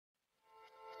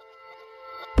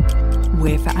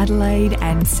We're for Adelaide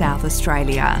and South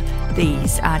Australia.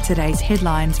 These are today's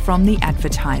headlines from The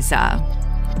Advertiser.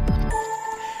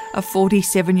 A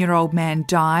 47-year-old man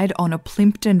died on a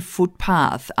Plympton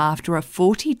footpath after a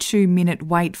 42-minute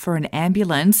wait for an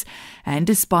ambulance and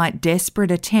despite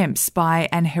desperate attempts by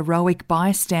an heroic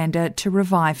bystander to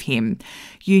revive him.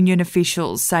 Union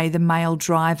officials say the male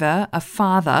driver, a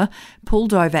father,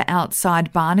 pulled over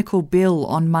outside Barnacle Bill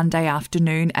on Monday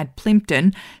afternoon at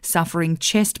Plympton, suffering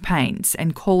chest pains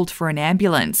and called for an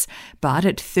ambulance, but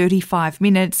at 35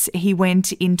 minutes he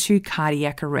went into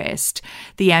cardiac arrest.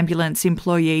 The ambulance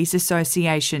employees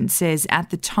Association says at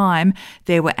the time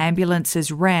there were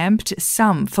ambulances ramped,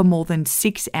 some for more than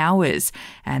 6 hours,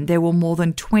 and there were more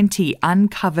than 20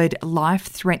 uncovered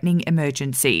life-threatening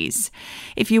emergencies.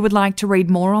 If you would like to read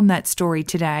more on that story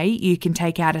today, you can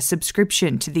take out a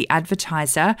subscription to The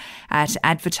Advertiser at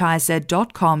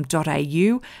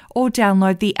advertiser.com.au or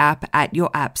download the app at your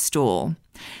app store.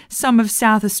 Some of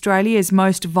South Australia's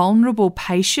most vulnerable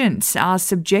patients are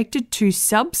subjected to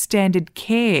substandard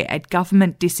care at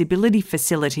government disability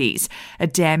facilities, a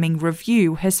damning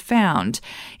review has found.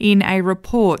 In a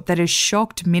report that has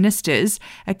shocked ministers,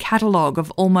 a catalogue of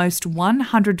almost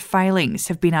 100 failings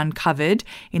have been uncovered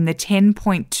in the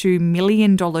 $10.2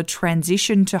 million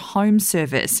Transition to Home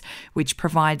service, which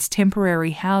provides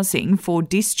temporary housing for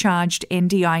discharged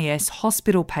NDIS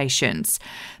hospital patients.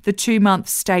 The 2-month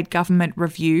state government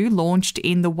review, launched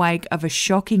in the wake of a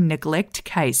shocking neglect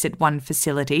case at one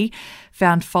facility,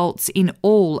 found faults in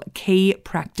all key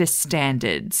practice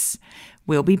standards.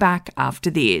 We'll be back after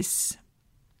this.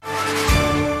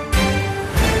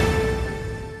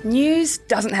 News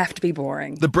doesn't have to be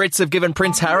boring. The Brits have given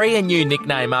Prince Harry a new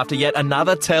nickname after yet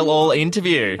another tell-all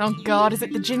interview. Oh God, is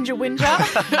it the Ginger Whinger?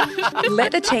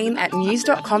 Let the team at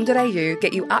news.com.au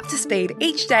get you up to speed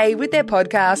each day with their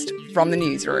podcast, From the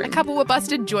Newsroom. A couple were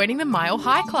busted joining the Mile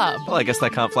High Club. Well, I guess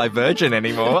they can't fly Virgin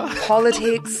anymore.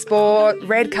 Politics, sport,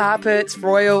 red carpets,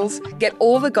 royals. Get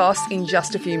all the goss in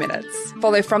just a few minutes.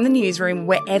 Follow From the Newsroom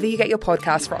wherever you get your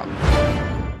podcast from.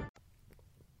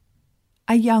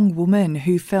 A young woman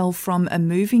who fell from a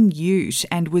moving ute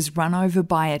and was run over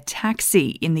by a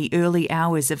taxi in the early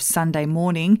hours of Sunday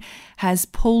morning has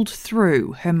pulled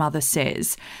through, her mother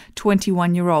says.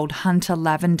 21-year-old Hunter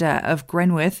Lavender of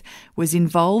Grenworth was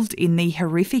involved in the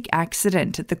horrific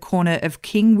accident at the corner of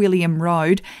King William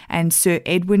Road and Sir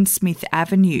Edwin Smith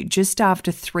Avenue just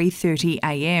after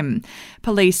 3:30am.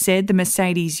 Police said the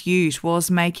Mercedes ute was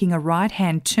making a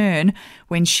right-hand turn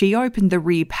when she opened the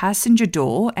rear passenger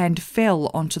door and fell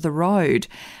onto the road.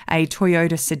 A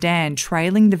Toyota sedan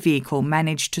trailing the vehicle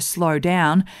managed to slow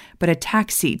down, but a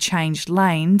taxi changed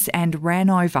lanes and ran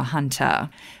over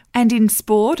Hunter. And in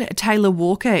sport, Taylor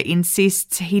Walker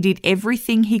insists he did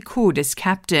everything he could as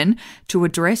captain to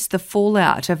address the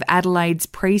fallout of Adelaide's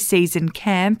pre-season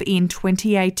camp in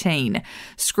 2018.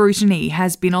 Scrutiny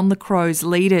has been on the Crows'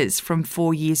 leaders from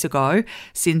 4 years ago,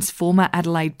 since former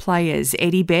Adelaide players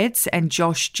Eddie Betts and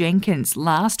Josh Jenkins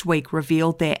last week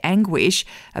revealed their anguish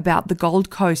about the Gold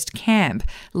Coast camp,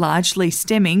 largely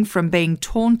stemming from being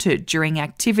taunted during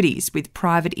activities with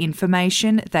private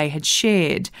information they had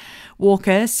shared.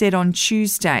 Walker said on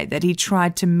Tuesday that he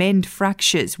tried to mend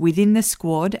fractures within the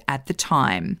squad at the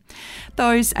time.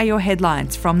 Those are your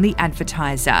headlines from The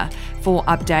Advertiser. For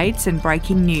updates and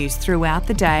breaking news throughout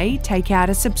the day, take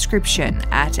out a subscription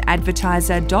at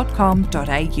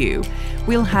advertiser.com.au.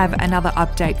 We'll have another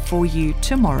update for you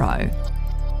tomorrow.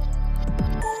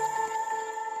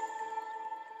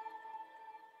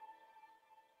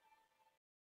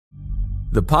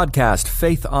 The podcast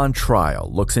Faith on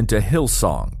Trial looks into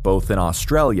Hillsong, both in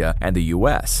Australia and the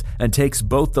US, and takes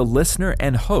both the listener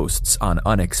and hosts on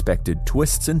unexpected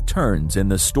twists and turns in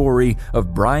the story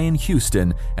of Brian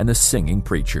Houston and the Singing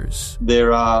Preachers.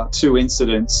 There are 2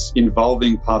 incidents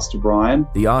involving Pastor Brian.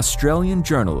 The Australian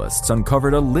journalists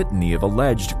uncovered a litany of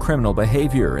alleged criminal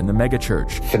behaviour in the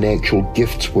megachurch. Financial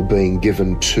gifts were being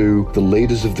given to the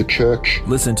leaders of the church.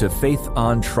 Listen to Faith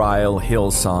on Trial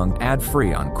Hillsong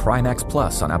ad-free on Crimex Plus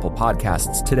on Apple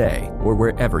Podcasts today or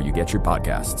wherever you get your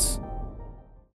podcasts.